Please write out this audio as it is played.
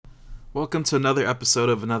Welcome to another episode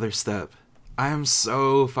of Another Step. I am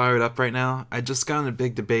so fired up right now. I just got in a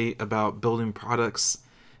big debate about building products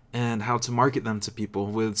and how to market them to people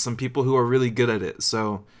with some people who are really good at it.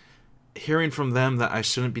 So, hearing from them that I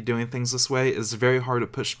shouldn't be doing things this way is very hard to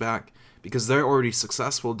push back because they're already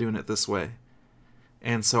successful doing it this way.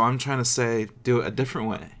 And so, I'm trying to say, do it a different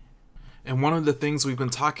way. And one of the things we've been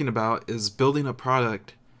talking about is building a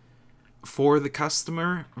product for the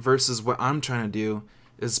customer versus what I'm trying to do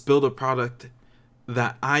is build a product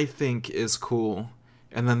that I think is cool.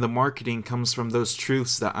 And then the marketing comes from those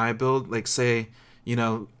truths that I build. Like, say, being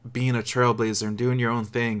a trailblazer and doing your own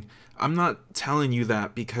thing. I'm not telling you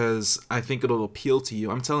that because I think it'll appeal to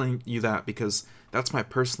you. I'm telling you that because that's my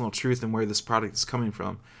personal truth and where this product is coming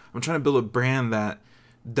from. I'm trying to build a brand that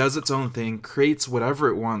does its own thing, creates whatever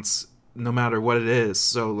it wants, no matter what it is.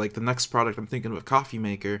 So, like, the next product I'm thinking of a coffee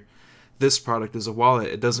maker. This product is a wallet.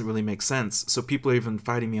 It doesn't really make sense. So people are even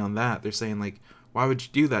fighting me on that. They're saying, like, why would you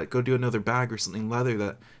do that? Go do another bag or something leather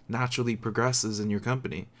that naturally progresses in your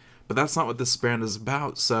company. But that's not what this brand is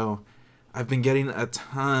about. So I've been getting a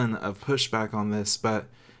ton of pushback on this, but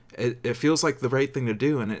it feels like the right thing to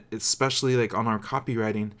do. And especially like on our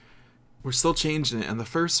copywriting, we're still changing it. And the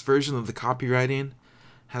first version of the copywriting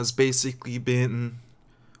has basically been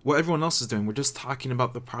what everyone else is doing. We're just talking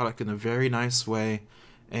about the product in a very nice way,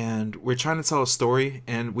 and we're trying to tell a story,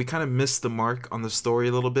 and we kind of missed the mark on the story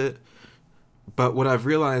a little bit. But what I've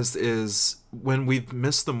realized is when we've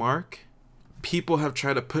missed the mark, people have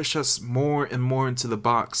tried to push us more and more into the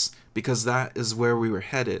box because that is where we were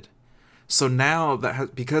headed. So now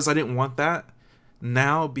because I didn't want that,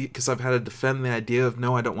 now because I've had to defend the idea of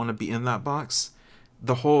no, I don't want to be in that box,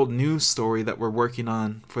 the whole new story that we're working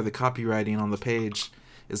on for the copywriting on the page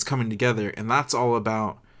is coming together, and that's all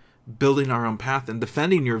about building our own path and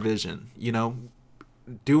defending your vision,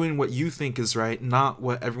 doing what you think is right, not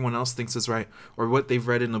what everyone else thinks is right or what they've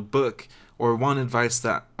read in a book. Or one advice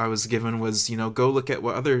that I was given was, go look at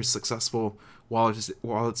what other successful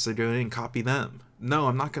wallets are doing and copy them. No,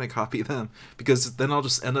 I'm not going to copy them because then I'll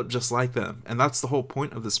just end up just like them. And that's the whole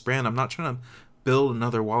point of this brand. I'm not trying to build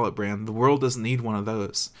another wallet brand. The world doesn't need one of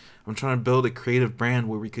those. I'm trying to build a creative brand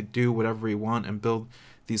where we could do whatever we want and build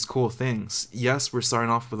these cool things. Yes, we're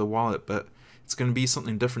starting off with a wallet, but it's going to be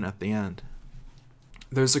something different at the end.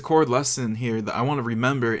 There's a core lesson here that I want to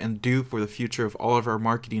remember and do for the future of all of our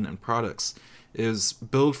marketing and products is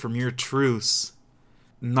build from your truths,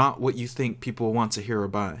 not what you think people want to hear or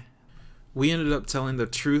buy. We ended up telling the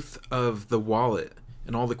truth of the wallet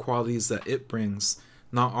and all the qualities that it brings,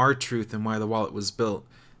 not our truth and why the wallet was built.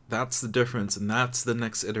 That's the difference, and that's the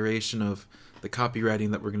next iteration of the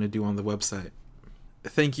copywriting that we're going to do on the website.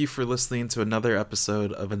 Thank you for listening to another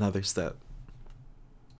episode of Another Step.